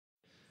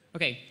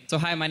Okay, so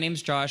hi, my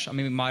name's Josh. I'm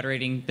going to be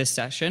moderating this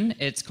session.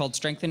 It's called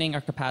Strengthening Our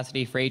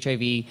Capacity for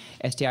HIV,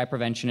 STI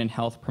Prevention, and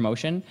Health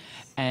Promotion.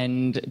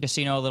 And just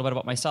so you know a little bit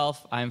about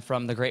myself, I'm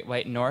from the Great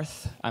White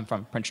North. I'm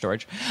from Prince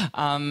George.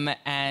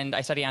 And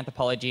I study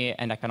anthropology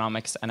and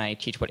economics, and I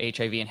teach about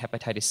HIV and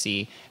hepatitis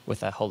C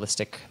with a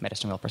holistic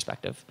medicine wheel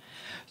perspective.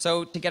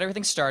 So to get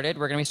everything started,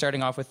 we're going to be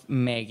starting off with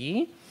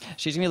Maggie.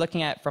 She's going to be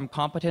looking at from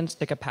competence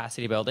to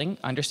capacity building,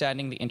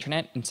 understanding the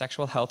internet in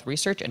sexual health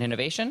research and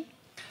innovation.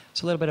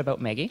 So a little bit about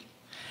Maggie.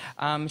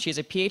 She's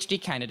a PhD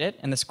candidate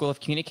in the School of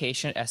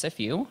Communication at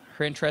SFU.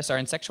 Her interests are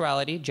in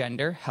sexuality,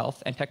 gender,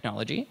 health, and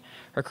technology.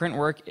 Her current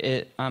work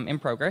in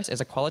progress is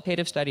a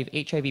qualitative study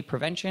of HIV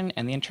prevention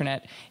and the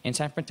internet in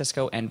San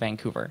Francisco and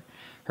Vancouver.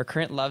 Her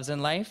current loves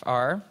in life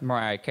are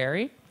Mariah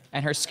Carey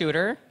and her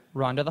scooter,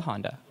 Rhonda the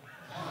Honda.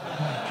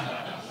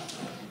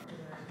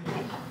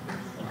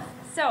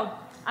 So,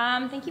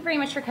 thank you very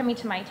much for coming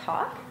to my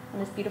talk on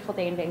this beautiful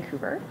day in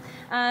Vancouver.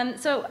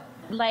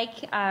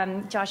 Like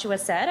Joshua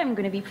said, I'm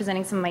going to be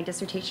presenting some of my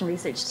dissertation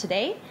research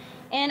today,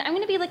 and I'm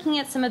going to be looking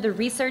at some of the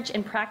research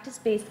and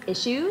practice-based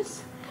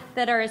issues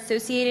that are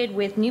associated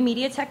with new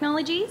media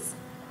technologies.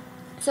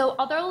 So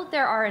although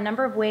there are a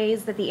number of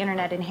ways that the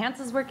internet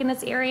enhances work in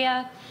this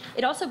area,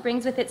 it also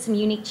brings with it some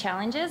unique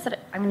challenges that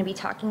I'm going to be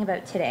talking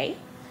about today.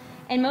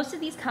 And most of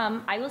these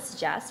come, I will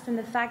suggest, from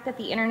the fact that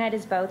the internet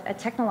is both a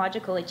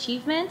technological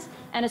achievement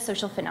and a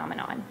social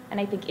phenomenon, and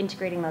I think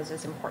integrating those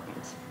is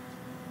important.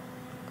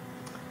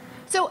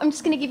 So I'm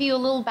just going to give you a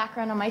little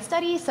background on my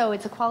study. So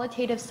it's a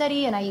qualitative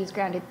study, and I use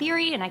grounded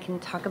theory, and I can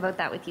talk about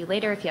that with you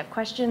later if you have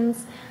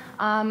questions.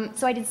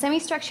 So I did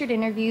semi-structured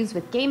interviews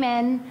with gay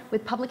men,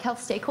 with public health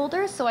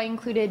stakeholders. So I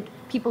included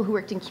people who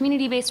worked in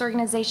community-based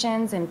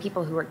organizations and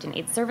people who worked in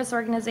AIDS service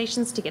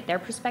organizations to get their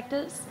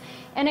perspectives.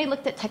 And I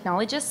looked at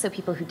technologists, so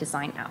people who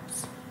design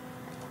apps.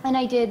 And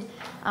I did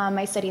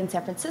my study in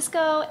San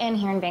Francisco and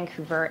here in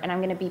Vancouver, and I'm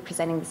going to be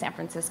presenting the San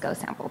Francisco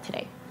sample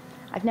today.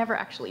 I've never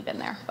actually been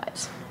there,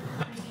 but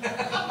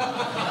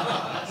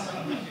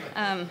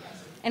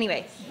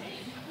anyway,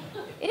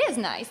 it is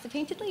nice, the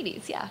painted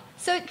ladies, yeah.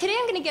 So today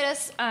I'm going to get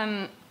us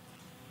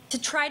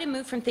to try to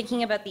move from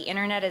thinking about the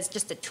internet as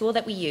just a tool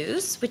that we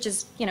use, which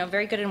is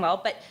very good and well,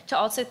 but to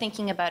also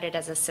thinking about it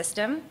as a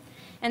system.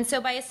 And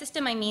so by a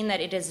system, I mean that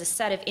it is a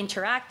set of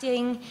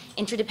interacting,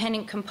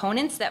 interdependent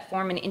components that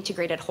form an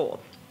integrated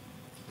whole.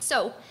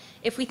 So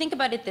if we think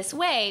about it this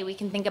way, we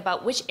can think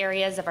about which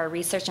areas of our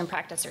research and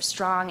practice are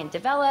strong and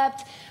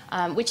developed,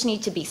 which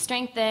need to be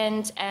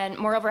strengthened, and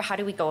moreover, how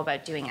do we go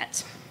about doing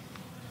it?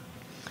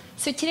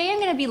 So today I'm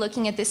going to be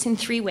looking at this in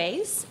three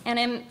ways.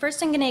 And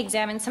first I'm going to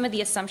examine some of the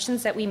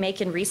assumptions that we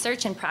make in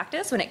research and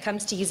practice when it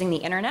comes to using the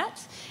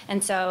internet.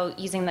 And so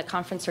using the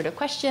conference sort of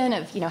question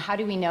of, how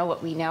do we know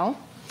what we know?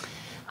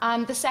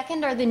 The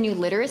second are the new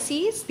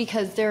literacies,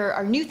 because there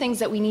are new things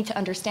that we need to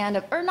understand,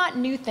 or not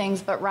new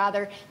things, but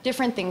rather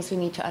different things we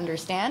need to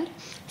understand.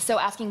 So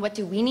asking what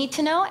do we need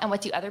to know and what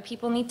do other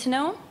people need to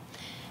know?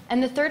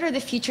 And the third are the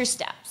future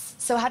steps.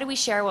 So how do we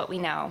share what we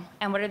know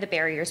and what are the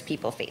barriers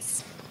people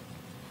face?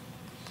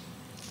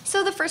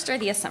 So the first are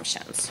the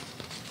assumptions.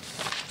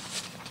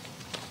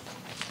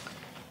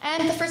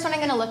 And the first one I'm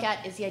going to look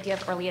at is the idea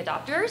of early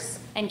adopters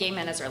and gay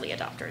men as early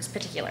adopters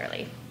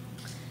particularly.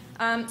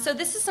 So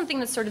this is something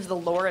that's sort of the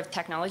lore of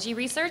technology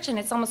research, and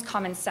it's almost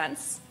common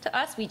sense to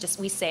us.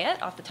 We say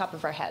it off the top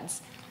of our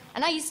heads.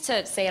 And I used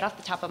to say it off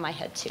the top of my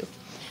head too.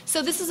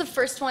 So this is the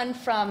first one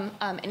from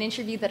an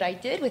interview that I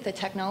did with a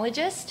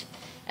technologist.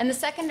 And the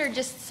second are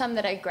just some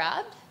that I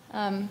grabbed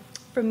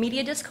from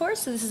Media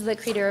Discourse. So this is the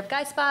creator of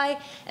Guy Spy,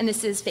 and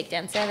this is Fake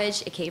Dan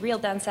Savage, aka Real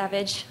Dan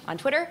Savage on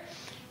Twitter.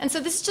 And so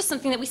this is just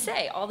something that we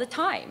say all the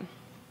time.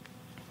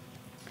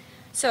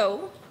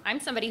 So I'm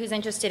somebody who's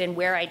interested in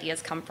where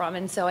ideas come from,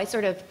 and so I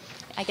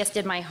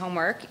did my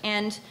homework.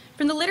 And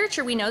from the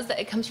literature, we know that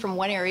it comes from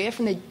one area,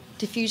 from the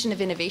diffusion of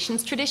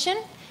innovations tradition,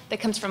 that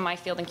comes from my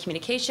field in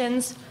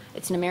communications.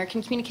 It's an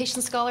American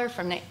communications scholar,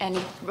 and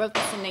he wrote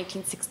this in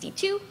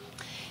 1962.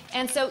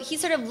 And so he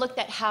sort of looked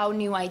at how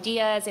new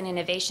ideas and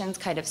innovations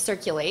kind of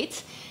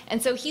circulate.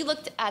 And so he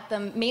looked at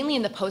them mainly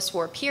in the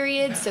post-war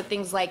period, so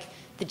things like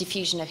the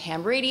diffusion of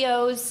ham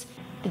radios,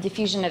 the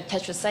diffusion of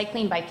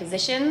tetracycline by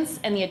physicians,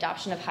 and the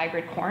adoption of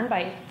hybrid corn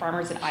by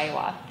farmers in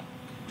Iowa.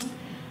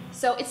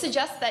 So it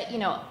suggests that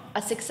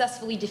a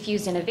successfully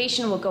diffused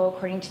innovation will go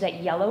according to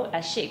that yellow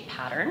S-shaped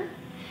pattern,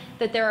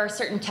 that there are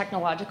certain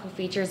technological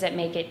features that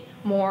make it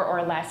more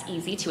or less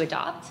easy to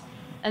adopt.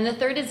 And the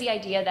third is the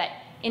idea that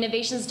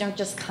innovations don't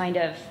just kind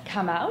of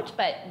come out,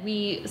 but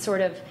we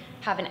sort of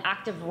have an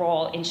active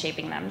role in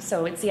shaping them.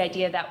 So it's the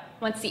idea that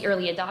once the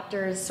early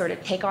adopters sort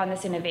of take on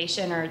this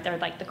innovation, or they're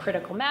like the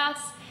critical mass,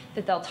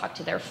 that they'll talk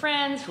to their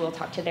friends, who will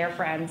talk to their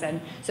friends, and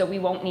so we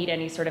won't need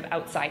any sort of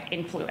outside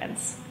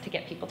influence to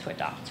get people to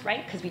adopt,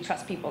 right? Because we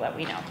trust people that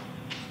we know.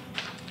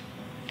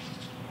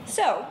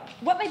 So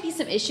what might be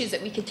some issues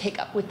that we could take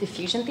up with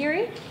diffusion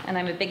theory? And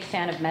I'm a big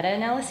fan of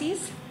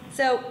meta-analyses.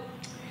 So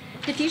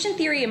diffusion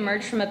theory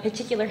emerged from a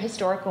particular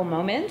historical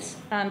moment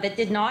that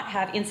did not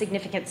have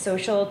insignificant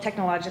social,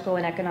 technological,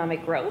 and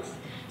economic growth,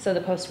 so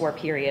the post-war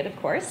period, of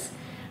course.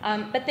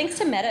 But thanks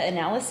to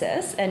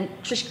meta-analysis, and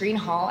Trish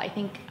Greenhall, I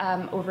think,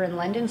 over in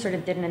London, sort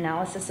of did an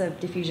analysis of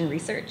diffusion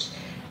research,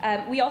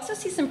 we also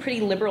see some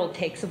pretty liberal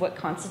takes of what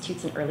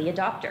constitutes an early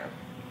adopter.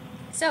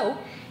 So,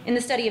 in the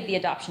study of the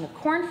adoption of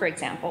corn, for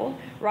example,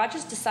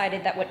 Rogers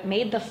decided that what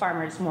made the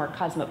farmers more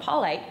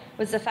cosmopolite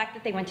was the fact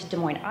that they went to Des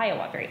Moines,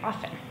 Iowa very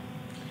often.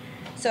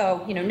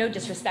 So, no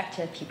disrespect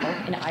to people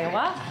in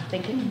Iowa,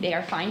 thinking they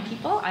are fine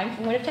people. I'm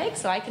from Winnipeg,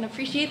 so I can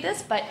appreciate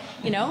this, but,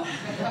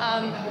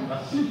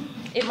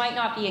 it might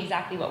not be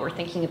exactly what we're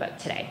thinking about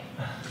today.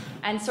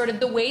 And sort of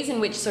the ways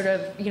in which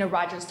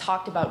Rogers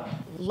talked about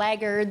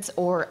laggards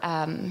or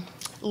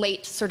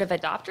late sort of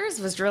adopters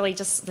was really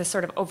just this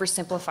sort of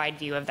oversimplified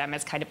view of them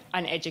as kind of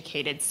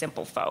uneducated,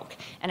 simple folk.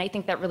 And I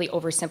think that really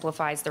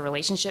oversimplifies the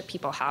relationship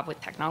people have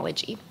with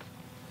technology.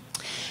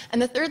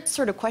 And the third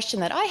sort of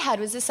question that I had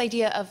was this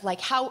idea of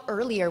how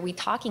early are we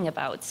talking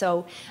about?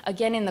 So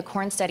again, in the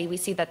corn study, we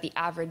see that the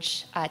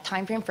average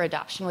time frame for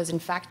adoption was in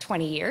fact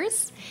 20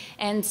 years.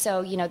 And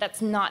so,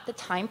 that's not the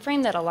time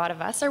frame that a lot of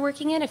us are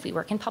working in if we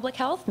work in public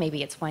health.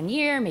 Maybe it's 1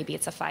 year, maybe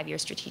it's a 5-year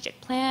strategic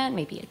plan,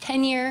 maybe a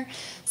 10-year.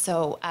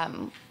 So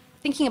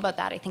thinking about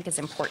that, I think, is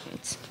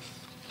important.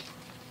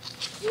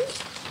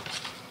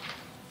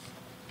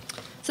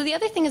 So the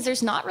other thing is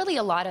there's not really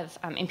a lot of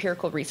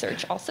empirical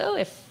research also,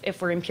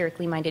 if we're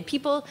empirically minded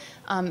people,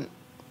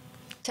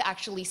 to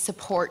actually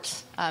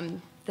support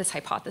this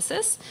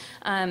hypothesis.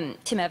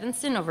 Tim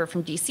Evanston over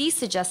from DC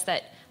suggests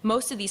that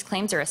most of these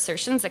claims are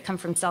assertions that come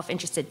from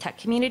self-interested tech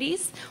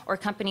communities or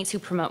companies who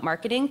promote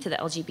marketing to the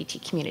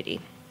LGBT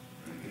community.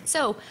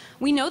 So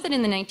we know that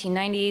in the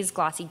 1990s,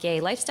 glossy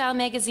gay lifestyle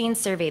magazines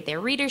surveyed their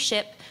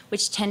readership,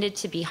 which tended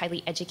to be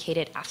highly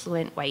educated,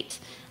 affluent, white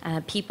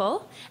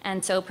people.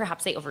 And so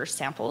perhaps they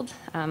oversampled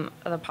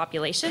the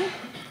population.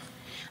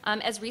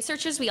 As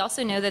researchers, we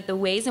also know that the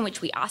ways in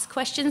which we ask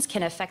questions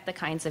can affect the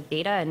kinds of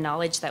data and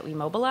knowledge that we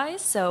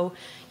mobilize. So,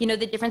 the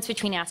difference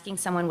between asking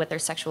someone what their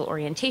sexual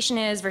orientation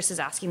is versus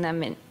asking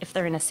them if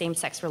they're in a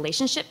same-sex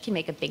relationship can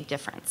make a big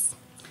difference.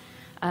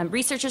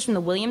 Researchers from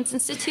the Williams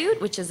Institute,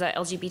 which is a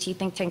LGBT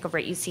think tank over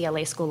at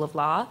UCLA School of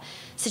Law,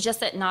 suggest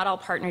that not all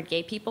partnered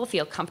gay people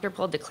feel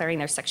comfortable declaring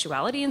their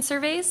sexuality in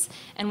surveys.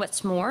 And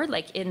what's more,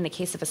 like in the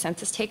case of a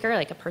census taker,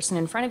 like a person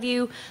in front of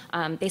you,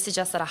 they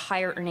suggest that a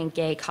higher earning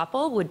gay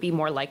couple would be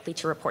more likely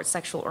to report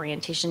sexual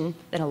orientation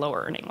than a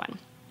lower earning one.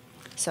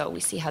 So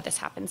we see how this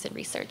happens in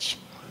research.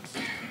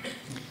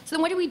 So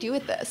then what do we do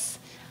with this?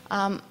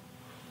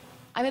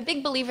 I'm a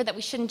big believer that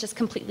we shouldn't just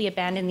completely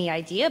abandon the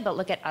idea, but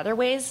look at other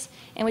ways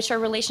in which our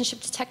relationship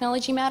to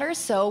technology matters.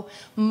 So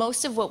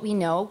most of what we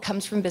know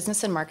comes from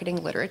business and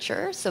marketing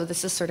literature. So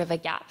this is sort of a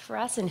gap for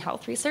us in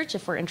health research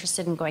if we're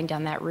interested in going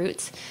down that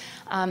route.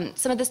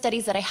 Some of the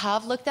studies that I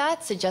have looked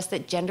at suggest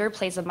that gender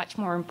plays a much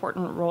more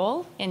important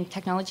role in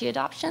technology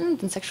adoption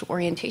than sexual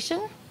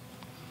orientation.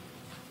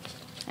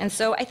 And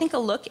so I think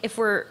if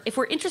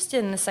we're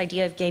interested in this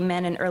idea of gay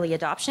men and early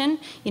adoption,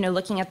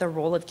 looking at the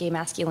role of gay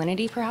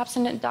masculinity perhaps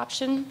in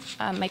adoption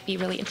might be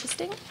really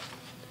interesting.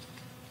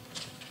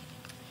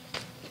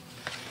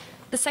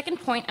 The second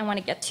point I want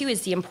to get to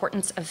is the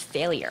importance of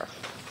failure.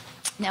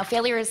 Now,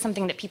 failure is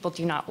something that people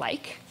do not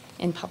like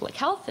in public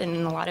health, and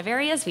in a lot of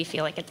areas we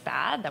feel like it's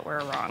bad, that we're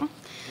wrong.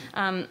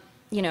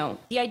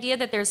 The idea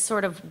that there's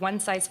sort of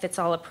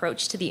one-size-fits-all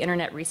approach to the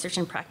internet research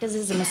and practice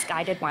is a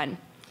misguided one.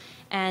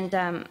 And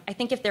I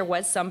think if there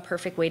was some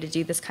perfect way to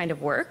do this kind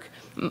of work,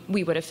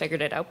 we would have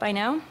figured it out by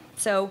now.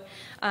 So,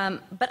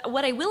 but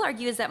what I will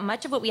argue is that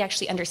much of what we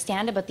actually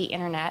understand about the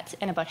internet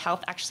and about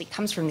health actually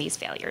comes from these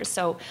failures.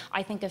 So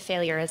I think of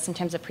failure as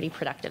sometimes a pretty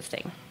productive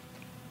thing.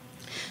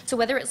 So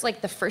whether it's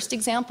like the first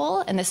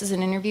example, and this is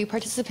an interview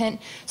participant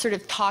sort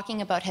of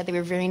talking about how they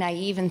were very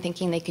naive and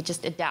thinking they could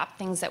just adapt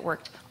things that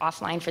worked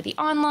offline for the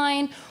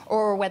online,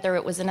 or whether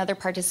it was another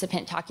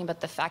participant talking about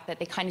the fact that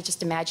they kind of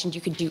just imagined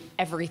you could do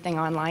everything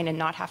online and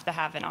not have to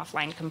have an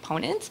offline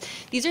component.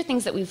 These are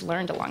things that we've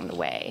learned along the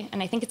way,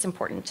 and I think it's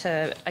important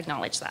to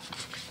acknowledge that.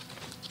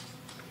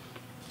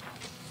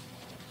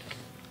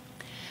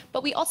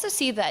 But we also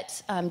see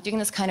that doing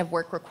this kind of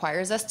work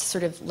requires us to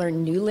sort of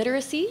learn new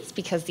literacies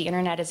because the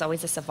internet is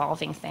always this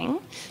evolving thing.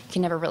 You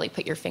can never really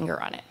put your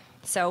finger on it.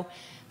 So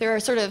there are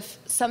sort of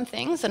some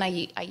things, and I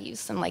use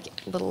some like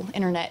little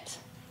internet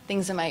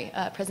things in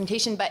my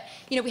presentation, but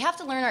we have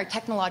to learn our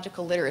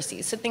technological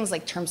literacies. So things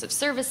like terms of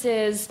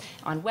services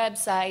on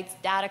websites,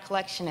 data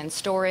collection and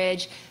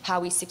storage, how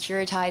we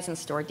securitize and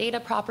store data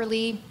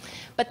properly.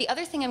 But the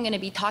other thing I'm going to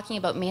be talking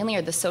about mainly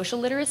are the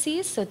social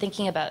literacies. So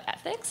thinking about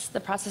ethics, the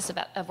process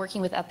of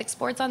working with ethics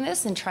boards on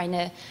this and trying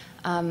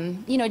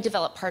to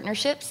develop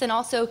partnerships, and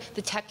also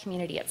the tech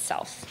community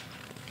itself.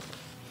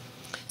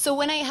 So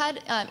when I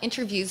had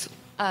interviews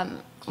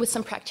with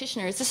some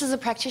practitioners. This is a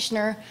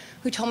practitioner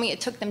who told me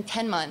it took them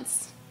 10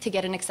 months to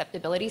get an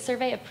acceptability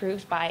survey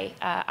approved by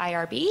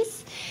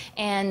IRBs.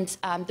 And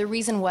the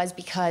reason was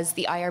because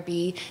the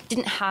IRB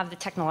didn't have the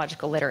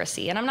technological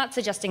literacy. And I'm not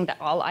suggesting that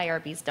all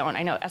IRBs don't.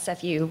 I know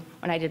SFU,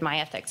 when I did my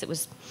ethics, it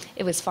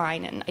was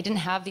fine, and I didn't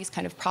have these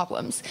kind of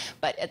problems.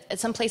 But at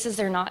some places,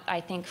 they're not,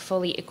 I think,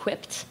 fully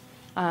equipped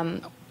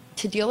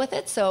to deal with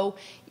it. So,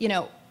 you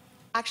know,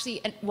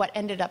 actually what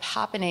ended up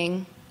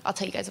happening, I'll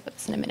tell you guys about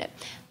this in a minute.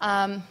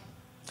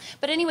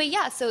 But anyway,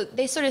 yeah, so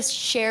they sort of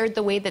shared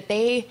the way that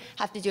they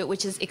have to do it,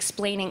 which is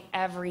explaining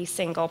every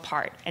single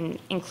part and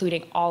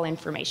including all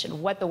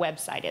information, what the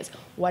website is,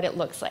 what it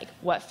looks like,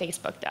 what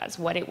Facebook does,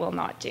 what it will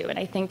not do. And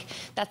I think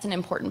that's an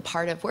important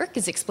part of work,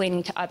 is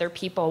explaining to other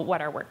people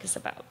what our work is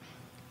about.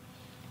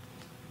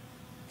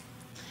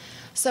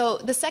 So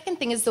the second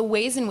thing is the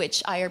ways in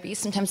which IRBs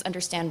sometimes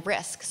understand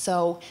risk.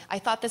 So I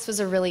thought this was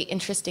a really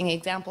interesting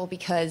example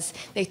because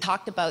they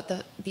talked about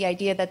the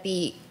idea that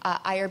the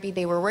IRB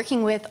they were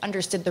working with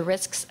understood the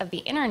risks of the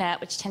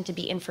internet, which tend to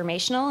be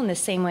informational in the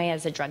same way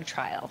as a drug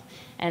trial.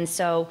 And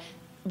so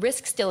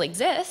risk still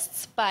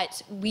exists,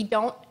 but we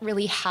don't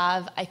really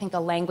have, I think, a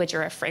language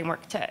or a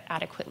framework to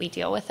adequately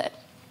deal with it.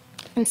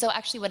 And so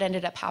actually what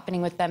ended up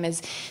happening with them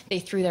is they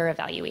threw their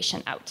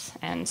evaluation out.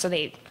 And so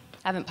they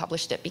haven't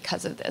published it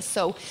because of this.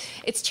 So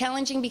it's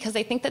challenging because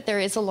I think that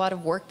there is a lot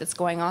of work that's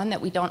going on that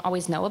we don't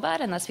always know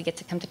about unless we get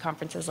to come to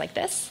conferences like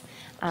this,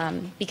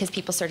 because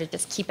people sort of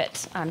just keep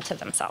it to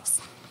themselves.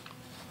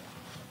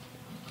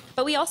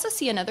 But we also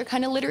see another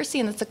kind of literacy,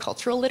 and that's a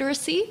cultural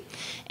literacy,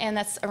 and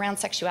that's around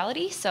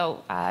sexuality.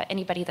 So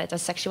anybody that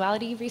does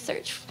sexuality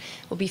research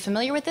will be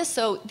familiar with this.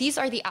 So these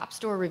are the App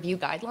Store review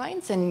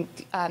guidelines, and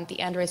the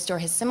Android store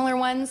has similar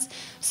ones.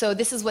 So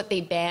this is what they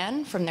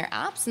ban from their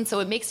apps, and so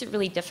it makes it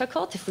really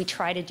difficult if we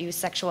try to do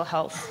sexual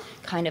health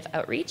kind of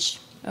outreach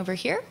over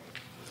here.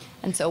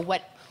 And so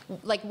what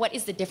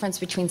is the difference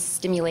between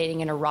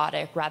stimulating an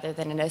erotic rather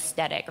than an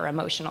aesthetic or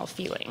emotional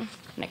feeling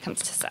when it comes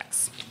to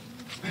sex?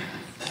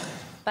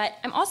 But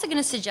I'm also going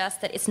to suggest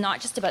that it's not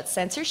just about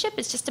censorship,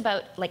 it's just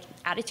about like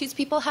attitudes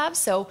people have.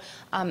 So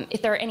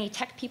if there are any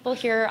tech people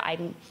here,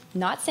 I'm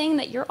not saying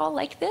that you're all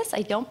like this.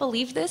 I don't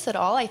believe this at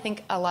all. I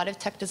think a lot of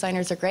tech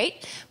designers are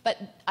great, but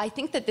I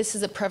think that this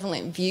is a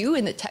prevalent view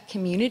in the tech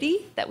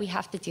community that we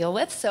have to deal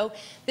with. So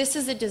this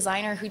is a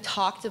designer who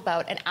talked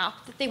about an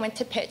app that they went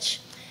to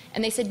pitch,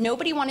 and they said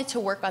nobody wanted to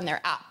work on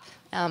their app.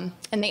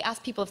 And they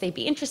asked people if they'd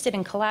be interested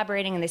in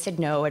collaborating, and they said,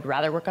 no, I'd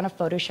rather work on a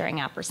photo sharing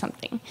app or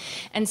something.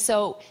 And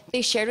so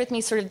they shared with me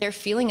sort of their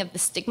feeling of the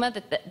stigma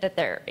that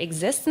there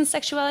exists in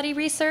sexuality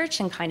research,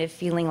 and kind of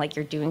feeling like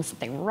you're doing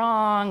something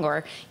wrong,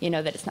 or, you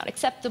know, that it's not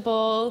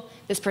acceptable.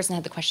 This person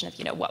had the question of,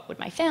 you know, what would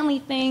my family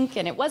think?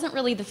 And it wasn't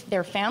really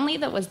their family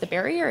that was the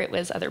barrier, it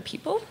was other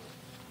people.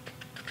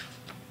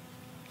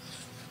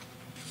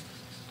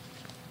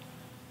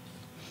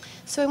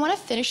 So I want to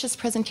finish this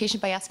presentation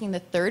by asking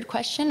the third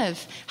question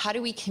of how do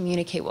we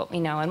communicate what we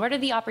know, and what are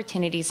the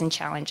opportunities and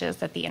challenges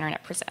that the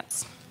internet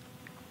presents?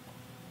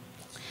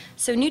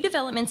 So new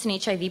developments in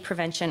HIV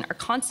prevention are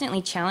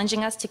constantly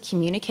challenging us to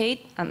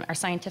communicate our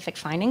scientific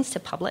findings to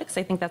publics.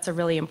 I think that's a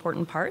really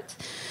important part.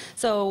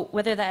 So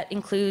whether that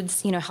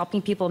includes, you know,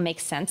 helping people make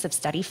sense of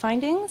study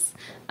findings,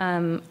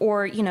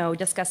 or, you know,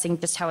 discussing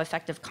just how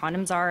effective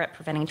condoms are at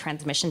preventing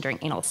transmission during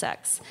anal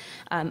sex.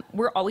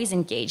 We're always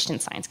engaged in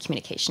science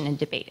communication and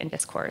debate and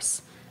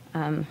discourse.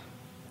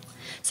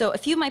 So a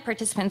few of my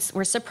participants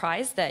were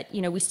surprised that,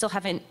 you know, we still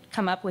haven't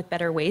come up with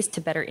better ways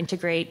to better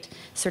integrate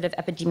sort of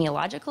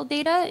epidemiological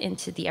data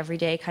into the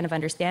everyday kind of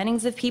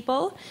understandings of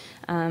people.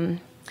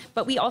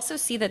 But we also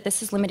see that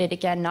this is limited,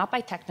 again, not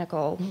by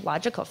technical,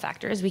 logical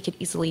factors. We could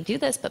easily do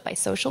this, but by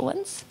social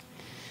ones.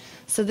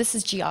 So this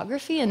is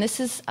geography, and this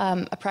is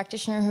a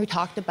practitioner who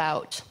talked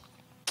about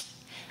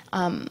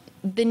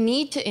the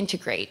need to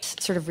integrate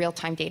sort of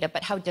real-time data,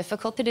 but how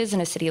difficult it is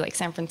in a city like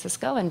San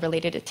Francisco, and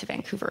related it to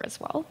Vancouver as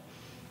well.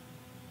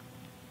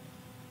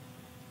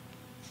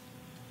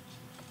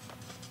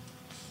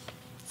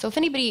 So if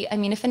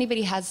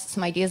anybody has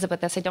some ideas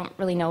about this, I don't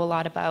really know a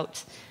lot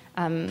about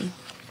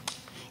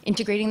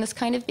integrating this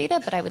kind of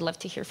data, but I would love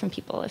to hear from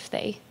people if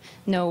they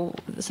know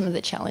some of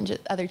the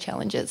other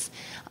challenges.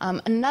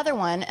 Another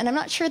one, and I'm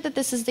not sure that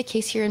this is the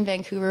case here in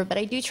Vancouver, but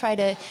I do try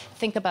to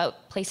think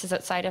about places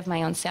outside of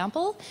my own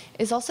sample,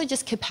 is also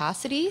just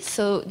capacity.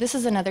 So this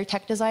is another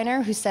tech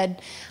designer who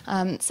said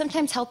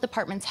sometimes health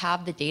departments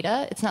have the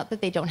data. It's not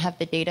that they don't have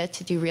the data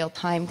to do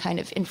real-time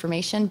kind of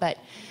information, but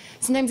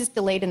sometimes it's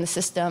delayed in the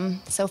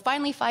system. So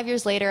finally, 5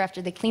 years later,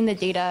 after they clean the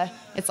data,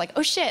 it's like,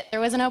 oh shit, there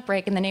was an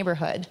outbreak in the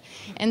neighborhood.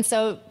 And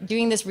so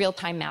doing this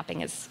real-time mapping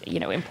is, you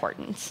know,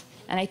 important.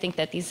 And I think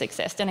that these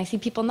exist. And I see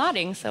people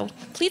nodding, so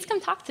please come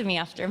talk to me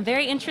after. I'm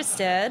very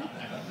interested.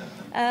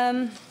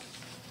 But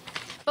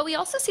we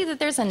also see that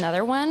there's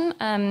another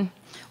one,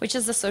 which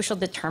is the social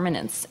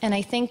determinants. And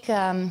I think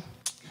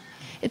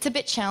it's a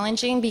bit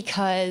challenging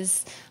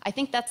because I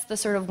think that's the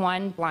sort of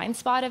one blind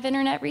spot of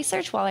internet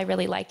research. While I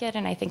really like it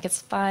and I think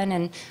it's fun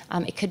and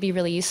it could be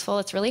really useful,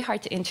 it's really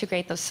hard to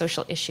integrate those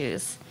social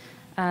issues.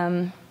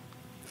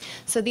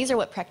 So these are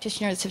what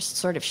practitioners have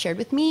sort of shared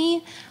with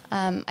me.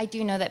 I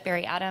do know that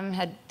Barry Adam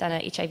had done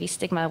a HIV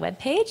stigma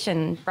webpage,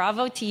 and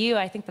bravo to you.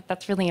 I think that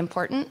that's really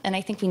important, and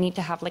I think we need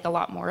to have like a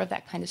lot more of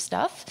that kind of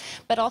stuff,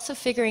 but also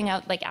figuring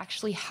out like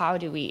actually how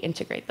do we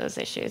integrate those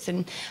issues.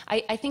 And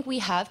I think we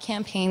have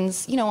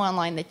campaigns, you know,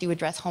 online that do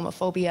address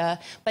homophobia,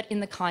 but in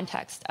the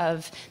context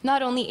of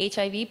not only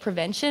HIV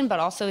prevention, but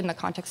also in the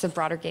context of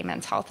broader gay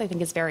men's health, I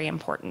think is very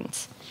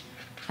important.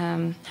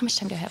 How much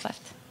time do I have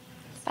left?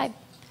 5.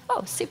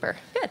 Oh, super,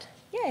 good,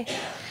 yay.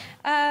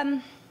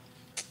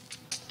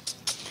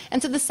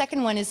 And so the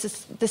second one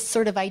is this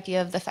sort of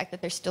idea of the fact that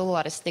there's still a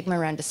lot of stigma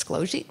around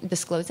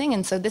disclosing.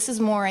 And so this is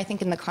more, I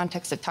think, in the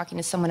context of talking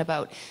to someone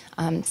about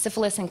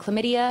syphilis and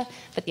chlamydia,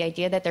 but the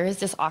idea that there is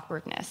this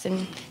awkwardness.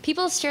 And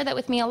people share that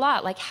with me a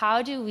lot. Like,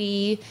 how do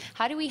we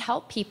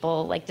help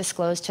people like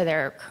disclose to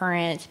their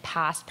current,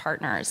 past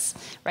partners,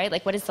 right?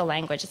 Like, what is the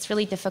language? It's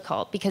really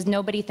difficult because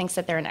nobody thinks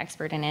that they're an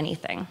expert in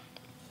anything.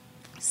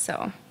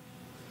 So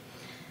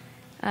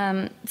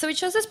it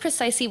shows us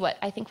precisely what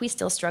I think we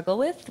still struggle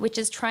with, which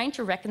is trying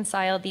to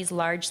reconcile these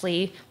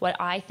largely what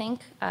I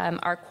think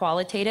are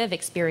qualitative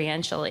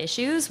experiential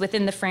issues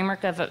within the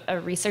framework of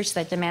a research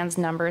that demands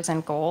numbers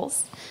and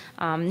goals.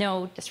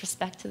 No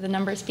disrespect to the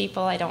numbers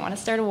people. I don't want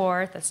to start a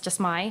war. That's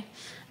just my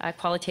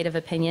qualitative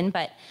opinion.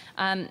 But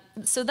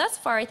so thus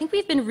far, I think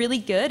we've been really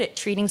good at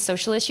treating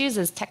social issues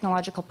as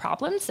technological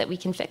problems that we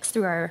can fix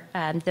through our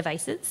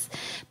devices.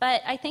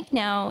 But I think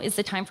now is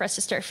the time for us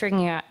to start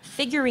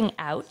figuring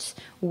out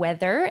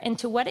whether and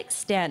to what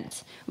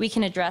extent we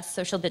can address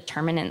social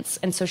determinants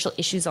and social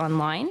issues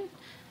online.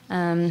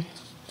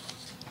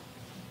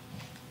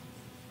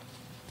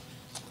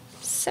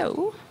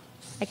 So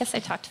I guess I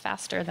talked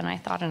faster than I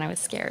thought and I was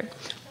scared,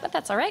 but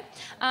that's all right.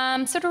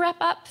 So to wrap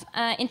up,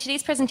 in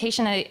today's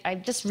presentation, I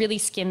just really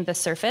skimmed the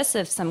surface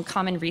of some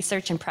common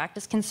research and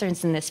practice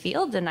concerns in this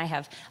field, and I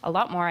have a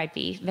lot more I'd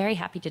be very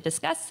happy to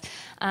discuss.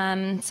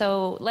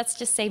 So let's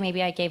just say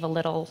maybe I gave a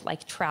little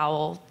like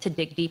trowel to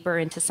dig deeper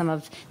into some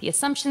of the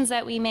assumptions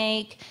that we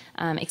make,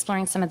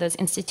 exploring some of those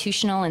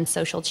institutional and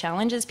social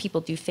challenges people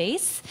do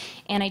face,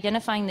 and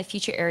identifying the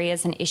future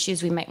areas and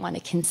issues we might want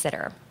to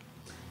consider.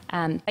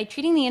 By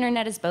treating the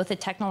internet as both a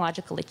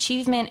technological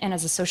achievement and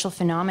as a social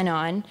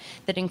phenomenon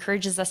that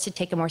encourages us to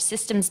take a more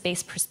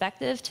systems-based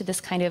perspective to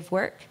this kind of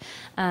work,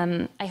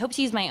 I hope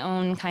to use my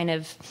own kind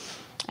of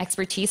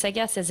expertise, I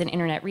guess, as an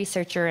internet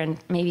researcher and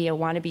maybe a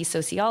wannabe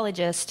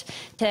sociologist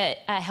to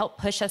help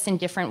push us in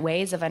different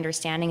ways of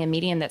understanding a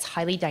medium that's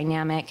highly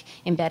dynamic,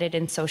 embedded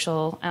in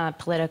social,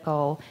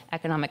 political,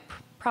 economic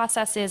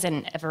processes,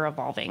 and ever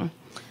evolving.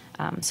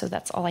 So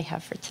that's all I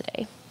have for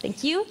today.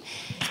 Thank you.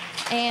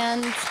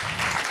 And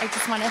I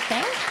just want to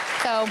thank,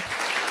 so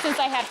since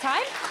I have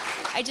time,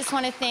 I just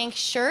want to thank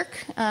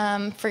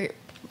SSHRC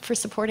for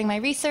supporting my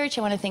research.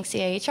 I want to thank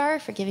CIHR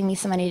for giving me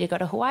some money to go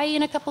to Hawaii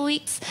in a couple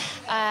weeks.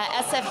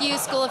 SFU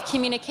School of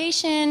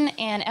Communication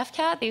and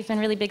FCAT, they've been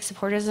really big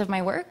supporters of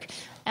my work.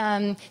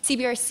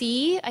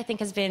 CBRC, I think,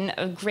 has been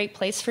a great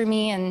place for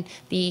me and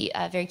the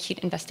very cute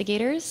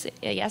investigators.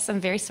 Yes, I'm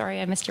very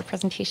sorry I missed your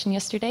presentation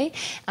yesterday.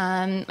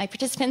 My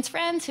participants'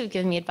 friends who've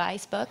given me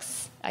advice,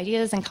 books,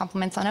 ideas, and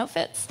compliments on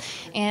outfits.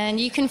 And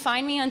you can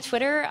find me on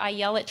Twitter. I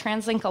yell at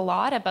TransLink a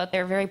lot about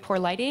their very poor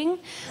lighting.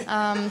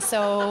 Let's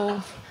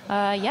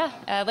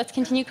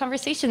continue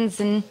conversations.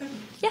 And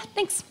yeah,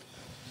 thanks.